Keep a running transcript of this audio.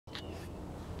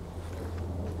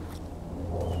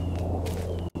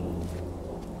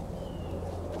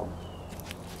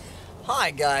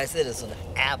Hi guys, it is an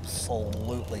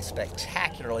absolutely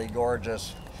spectacularly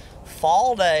gorgeous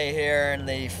fall day here in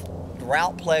the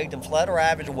drought-plagued and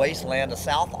flood-ravaged wasteland of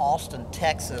South Austin,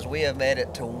 Texas. We have made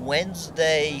it to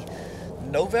Wednesday,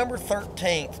 November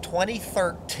 13th,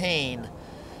 2013,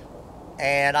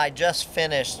 and I just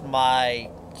finished my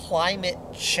climate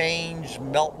change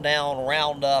meltdown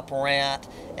roundup rant,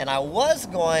 and I was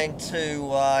going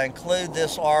to include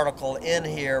this article in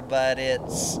here, but it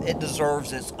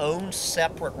deserves its own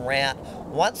separate rant.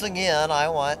 Once again, I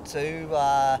want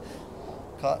to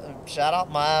shout out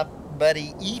my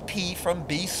buddy EP from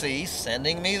BC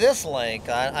sending me this link.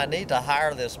 I need to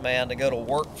hire this man to go to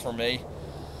work for me,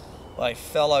 my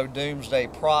fellow doomsday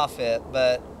prophet.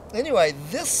 But anyway,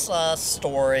 this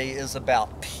story is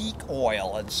about peak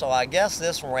oil, and so I guess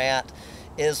this rant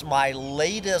is my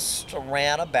latest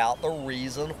rant about the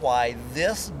reason why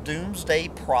this doomsday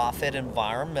prophet,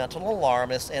 environmental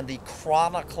alarmist, and the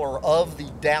chronicler of the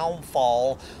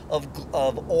downfall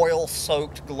of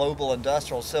oil-soaked global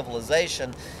industrial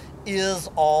civilization is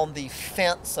on the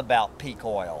fence about peak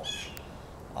oil.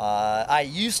 I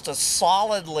used to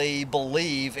solidly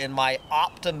believe in my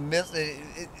optimism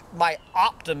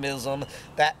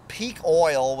that peak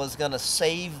oil was going to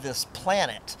save this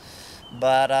planet.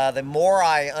 But the more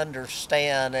I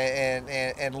understand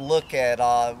and look at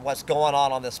what's going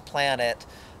on this planet,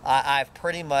 I've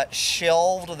pretty much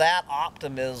shelved that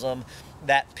optimism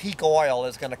that peak oil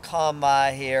is going to come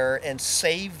here and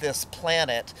save this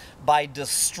planet by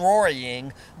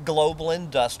destroying global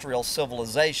industrial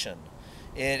civilization.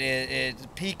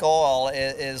 Peak oil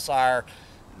is our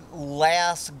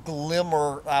last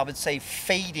glimmer, I would say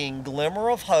fading glimmer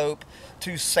of hope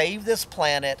to save this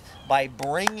planet by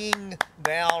bringing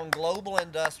down global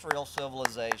industrial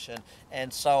civilization.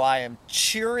 And so I am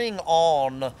cheering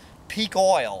on peak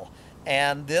oil.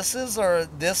 And this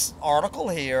article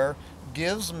here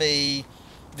gives me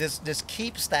this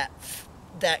keeps that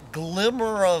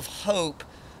glimmer of hope,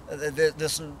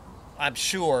 this I'm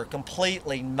sure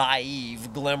completely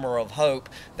naive glimmer of hope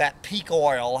that peak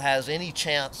oil has any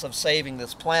chance of saving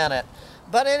this planet.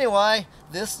 But anyway,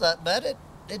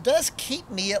 it does keep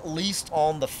me at least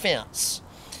on the fence.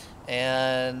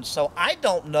 And so I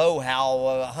don't know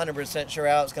how 100% sure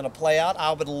how it's going to play out.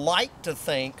 I would like to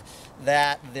think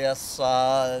that this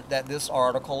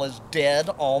article is dead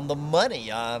on the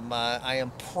money. I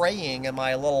am praying in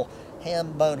my little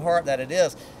ham bone heart that it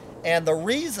is. And the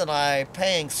reason I'm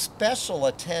paying special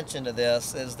attention to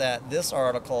this is that this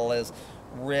article is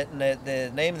written,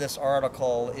 the name of this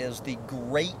article is The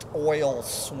Great Oil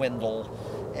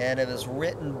Swindle, and it is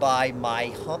written by my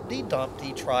Humpty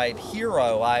Dumpty tried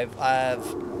hero.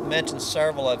 I've mentioned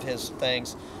several of his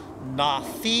things.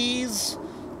 Nafeez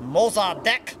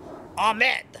Mosaddeq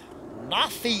Ahmed.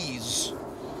 Nafeez,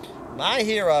 my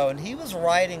hero, and he was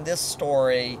writing this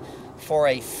story for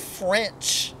a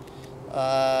French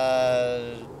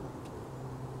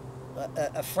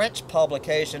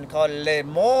publication called Le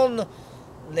Monde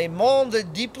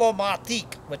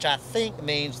Diplomatique, which I think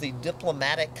means the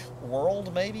diplomatic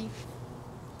world, maybe.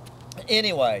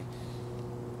 Anyway,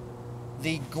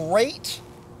 the Great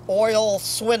Oil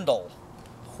Swindle.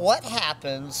 What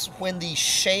happens when the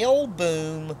shale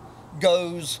boom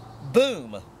goes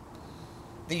boom?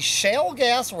 The shale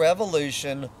gas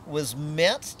revolution was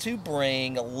meant to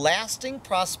bring lasting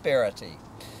prosperity,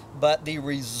 but the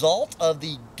result of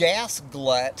the gas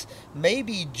glut may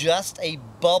be just a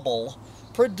bubble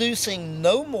producing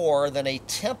no more than a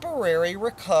temporary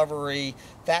recovery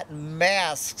that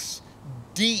masks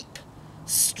deep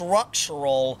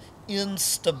structural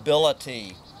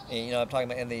instability. And, you know, I'm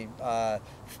talking about in the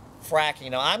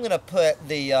fracking. Now, I'm going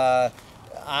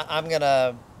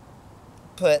to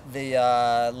put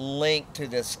the link to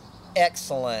this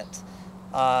excellent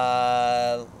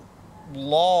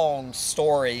long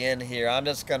story in here. I'm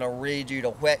just going to read you to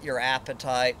whet your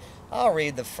appetite. I'll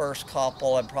read the first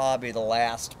couple and probably the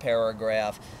last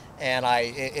paragraph. And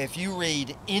if you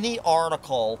read any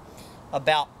article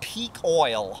about peak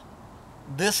oil,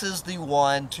 this is the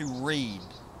one to read.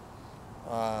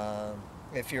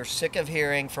 If you're sick of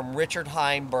hearing from Richard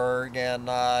Heinberg and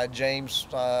James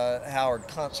Howard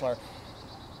Kunstler.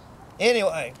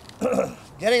 Anyway,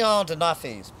 getting on to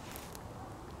Nafeez.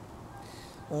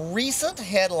 Recent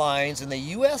headlines in the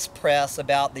U.S. press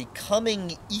about the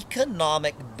coming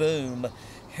economic boom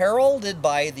heralded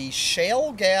by the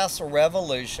shale gas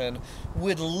revolution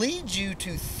would lead you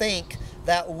to think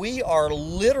that we are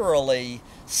literally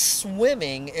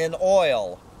swimming in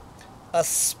oil. A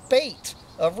spate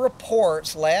of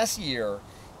reports last year,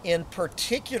 in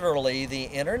particularly the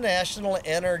International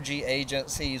Energy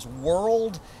Agency's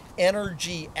World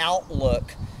Energy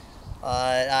Outlook,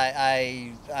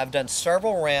 I've done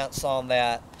several rants on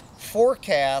that,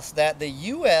 forecast that the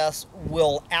U.S.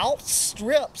 will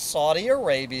outstrip Saudi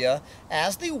Arabia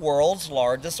as the world's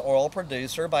largest oil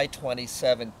producer by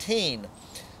 2017,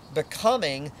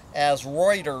 becoming, as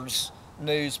Reuters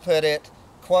News put it,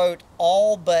 quote,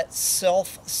 all but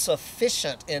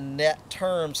self-sufficient in net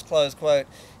terms, close quote,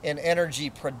 in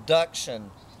energy production.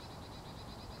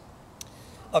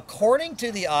 According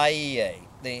to the IEA,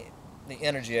 the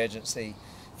Energy Agency,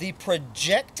 the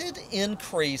projected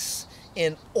increase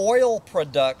in oil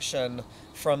production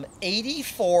from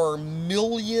 84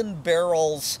 million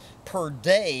barrels per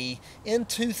day in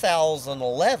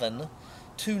 2011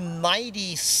 to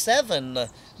 97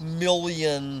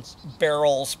 million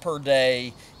barrels per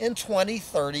day in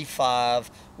 2035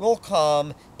 will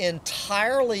come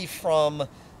entirely from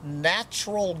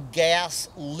natural gas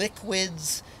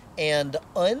liquids and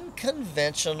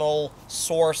unconventional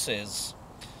sources,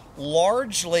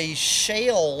 largely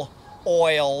shale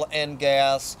oil and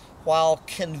gas, while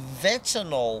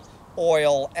conventional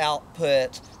oil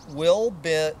output will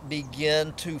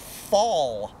begin to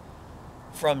fall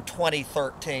from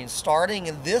 2013.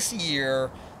 Starting this year,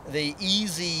 the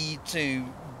easy to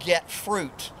get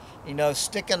fruit, you know,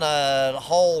 sticking a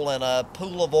hole in a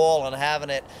pool of oil and having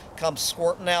it come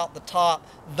squirting out the top,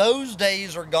 those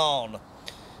days are gone.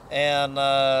 And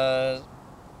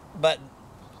but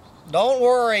don't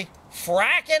worry,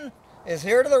 fracking is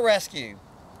here to the rescue.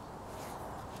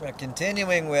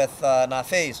 Continuing with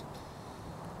Nafeez,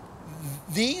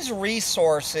 these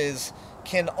resources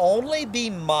can only be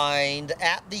mined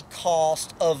at the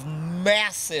cost of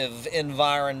massive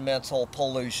environmental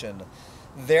pollution.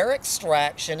 Their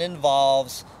extraction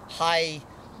involves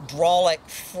hydraulic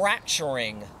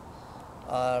fracturing.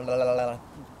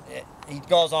 He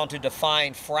goes on to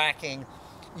define fracking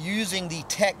using the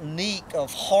technique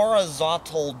of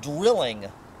horizontal drilling.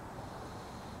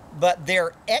 But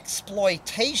their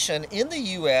exploitation in the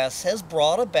U.S. has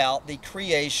brought about the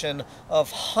creation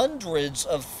of hundreds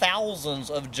of thousands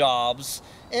of jobs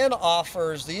and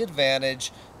offers the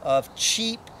advantage of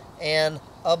cheap and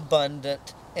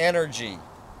abundant energy.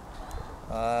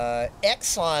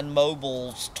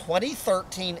 ExxonMobil's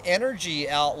 2013 energy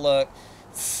outlook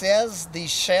says the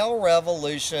shale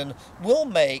revolution will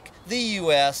make the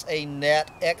U.S. a net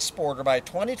exporter by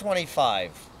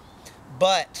 2025.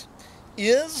 But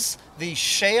is the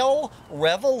shale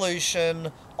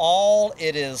revolution all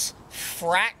it is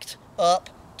fracked up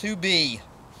to be?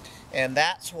 And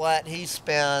that's what he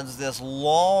spends this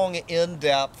long,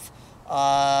 in-depth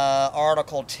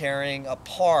article tearing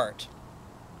apart.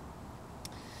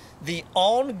 The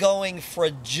ongoing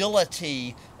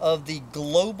fragility of the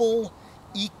global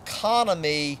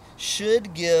economy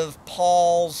should give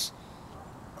pause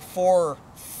for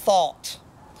thought.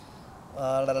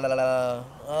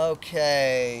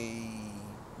 Okay.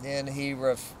 Then he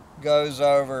goes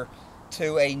over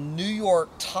to a New York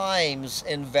Times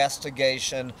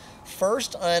investigation.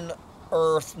 First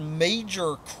unearthed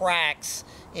major cracks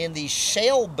in the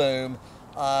shale boom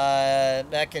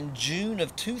back in June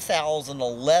of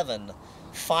 2011,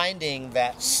 finding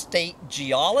that state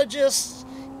geologists,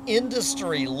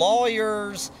 industry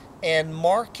lawyers, and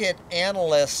market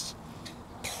analysts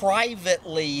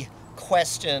privately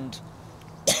questioned,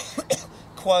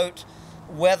 quote,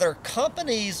 whether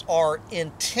companies are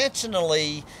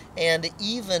intentionally and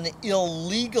even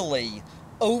illegally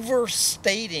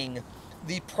overstating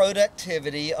the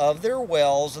productivity of their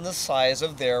wells and the size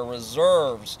of their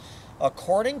reserves.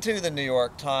 According to the New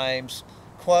York Times,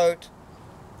 quote,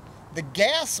 the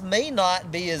gas may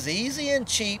not be as easy and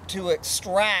cheap to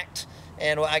extract,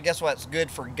 and I guess what's good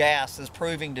for gas is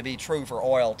proving to be true for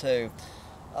oil too.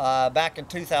 Back in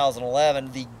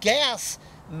 2011, the gas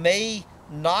may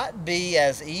not be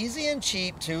as easy and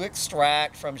cheap to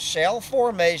extract from shale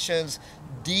formations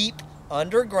deep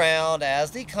underground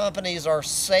as the companies are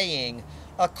saying,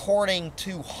 according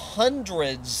to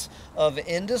hundreds of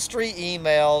industry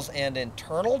emails and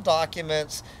internal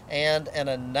documents and an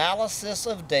analysis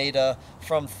of data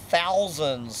from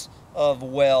thousands of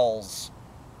wells.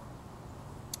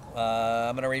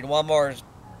 I'm going to read one more,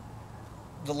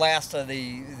 the last of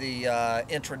the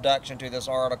introduction to this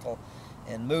article,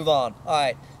 and move on. All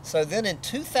right, so then in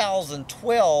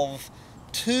 2012,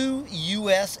 two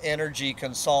U.S. energy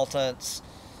consultants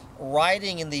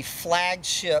writing in the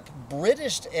flagship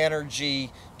British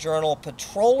energy journal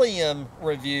Petroleum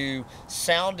Review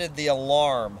sounded the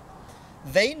alarm.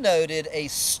 They noted a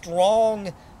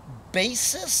strong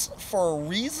basis for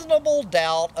reasonable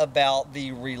doubt about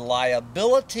the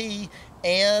reliability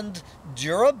and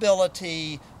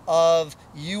durability of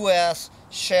U.S.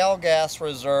 shale gas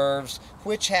reserves,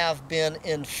 which have been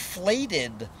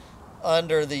inflated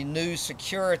under the new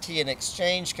Security and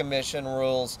Exchange Commission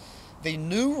rules. The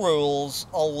new rules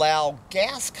allow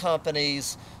gas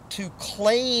companies to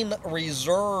claim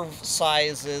reserve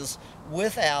sizes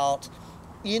without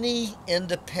any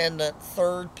independent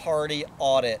third-party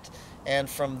audit. And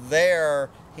from there,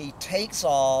 he takes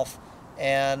off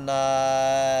and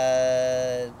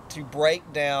to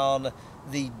break down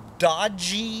the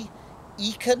dodgy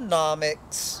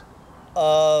economics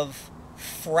of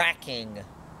fracking.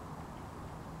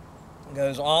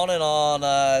 Goes on and on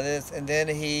this, and then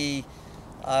he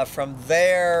from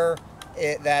there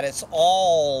that it's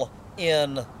all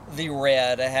in the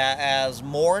red as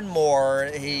more and more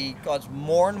he got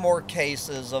more and more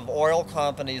cases of oil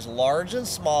companies, large and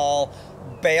small,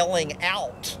 bailing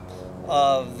out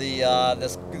of the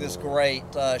this great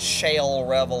shale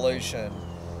revolution.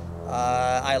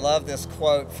 I love this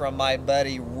quote from my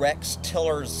buddy Rex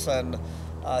Tillerson,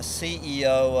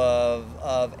 CEO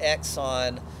of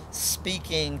Exxon,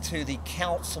 speaking to the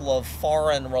Council of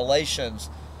Foreign Relations.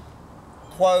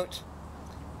 Quote,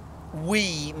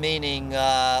 "We," meaning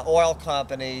oil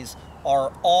companies,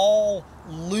 "are all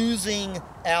losing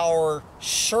our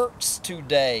shirts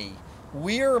today.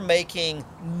 We're making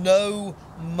no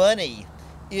money.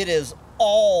 It is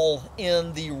all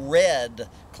in the red,"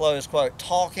 close quote,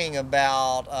 talking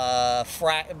about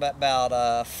fracking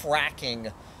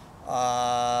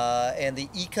and the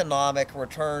economic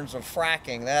returns of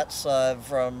fracking.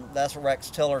 That's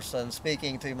Rex Tillerson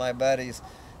speaking to my buddies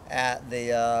at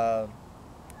the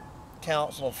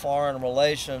Council of Foreign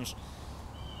Relations.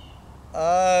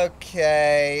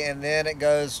 Okay, and then it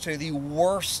goes to the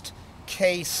worst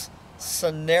case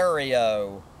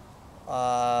scenario.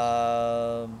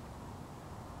 I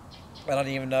don't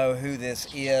even know who this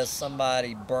is.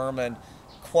 Somebody, Berman.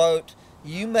 Quote,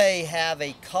 "You may have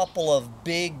a couple of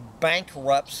big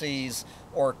bankruptcies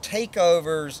or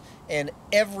takeovers and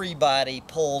everybody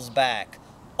pulls back.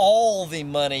 All the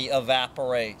money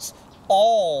evaporates.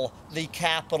 All the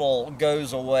capital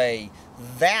goes away.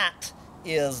 That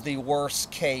is the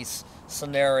worst case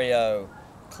scenario,"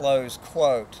 close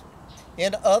quote.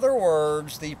 In other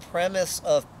words, the premise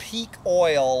of peak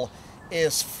oil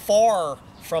is far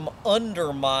from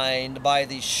undermined by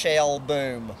the shale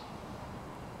boom.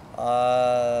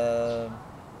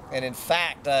 And in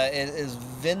fact, it is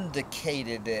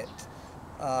vindicated it.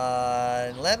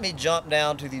 Let me jump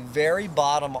down to the very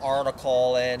bottom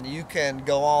article, and you can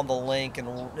go on the link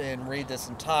and read this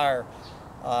entire.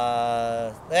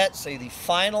 Let's see, the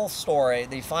final story,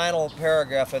 the final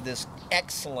paragraph of this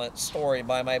excellent story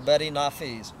by my buddy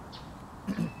Nafeez.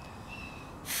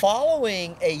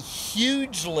 Following a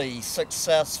hugely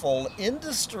successful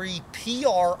industry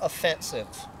PR offensive,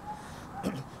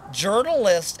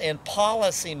 journalists and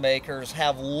policymakers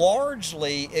have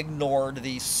largely ignored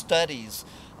these studies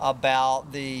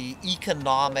about the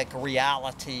economic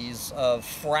realities of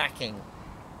fracking.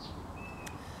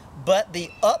 But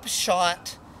the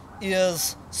upshot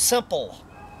is simple.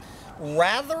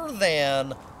 Rather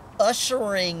than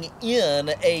ushering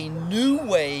in a new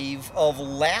wave of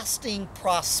lasting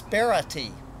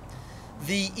prosperity,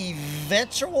 the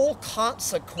eventual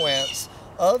consequence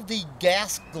of the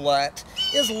gas glut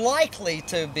is likely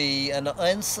to be an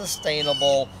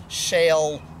unsustainable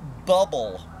shale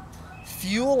bubble,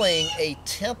 fueling a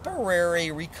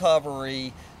temporary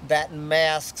recovery that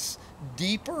masks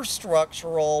deeper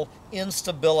structural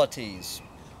instabilities.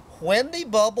 When the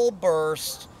bubble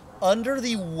bursts under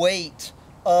the weight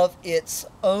of its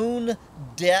own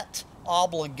debt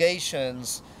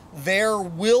obligations, there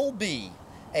will be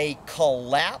a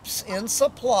collapse in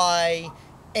supply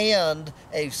and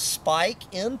a spike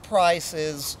in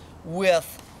prices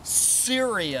with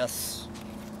serious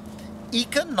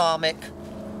economic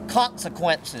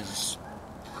consequences.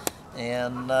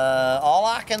 And all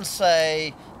I can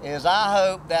say is I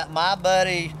hope that my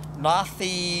buddy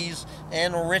Nafeez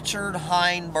and Richard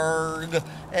Heinberg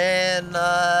and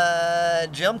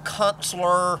Jim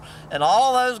Kunstler and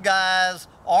all those guys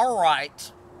are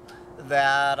right,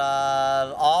 that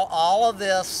all of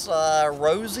this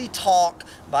rosy talk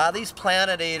by these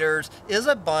planet eaters is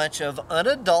a bunch of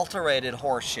unadulterated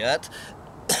horseshit,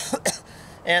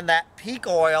 and that peak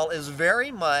oil is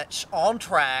very much on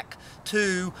track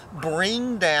to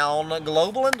bring down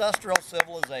global industrial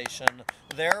civilization,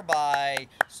 thereby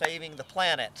saving the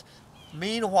planet.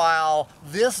 Meanwhile,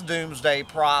 this doomsday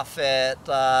prophet,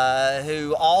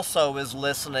 who also is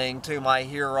listening to my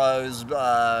heroes,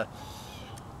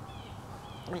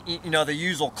 you know, the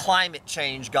usual climate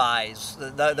change guys,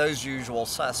 those usual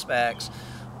suspects,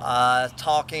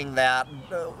 talking that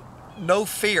no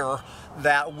fear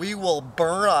that we will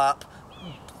burn up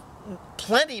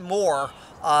plenty more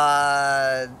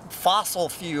fossil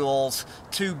fuels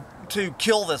to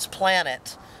kill this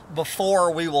planet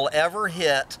before we will ever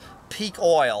hit peak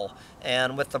oil.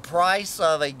 And with the price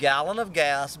of a gallon of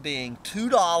gas being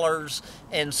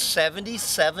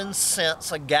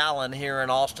 $2.77 a gallon here in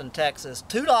Austin, Texas,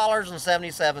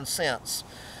 $2.77.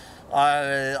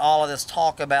 All of this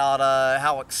talk about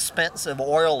how expensive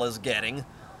oil is getting.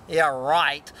 Yeah,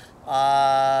 right.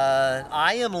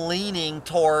 I am leaning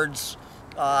towards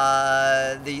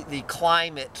the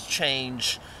climate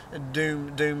change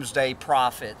doomsday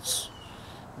prophets.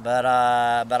 But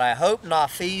I hope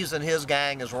Nafeez and his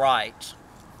gang is right.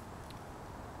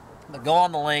 But go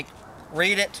on the link,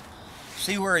 read it,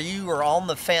 see where you are on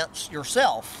the fence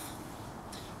yourself.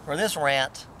 For this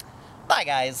rant, bye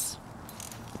guys.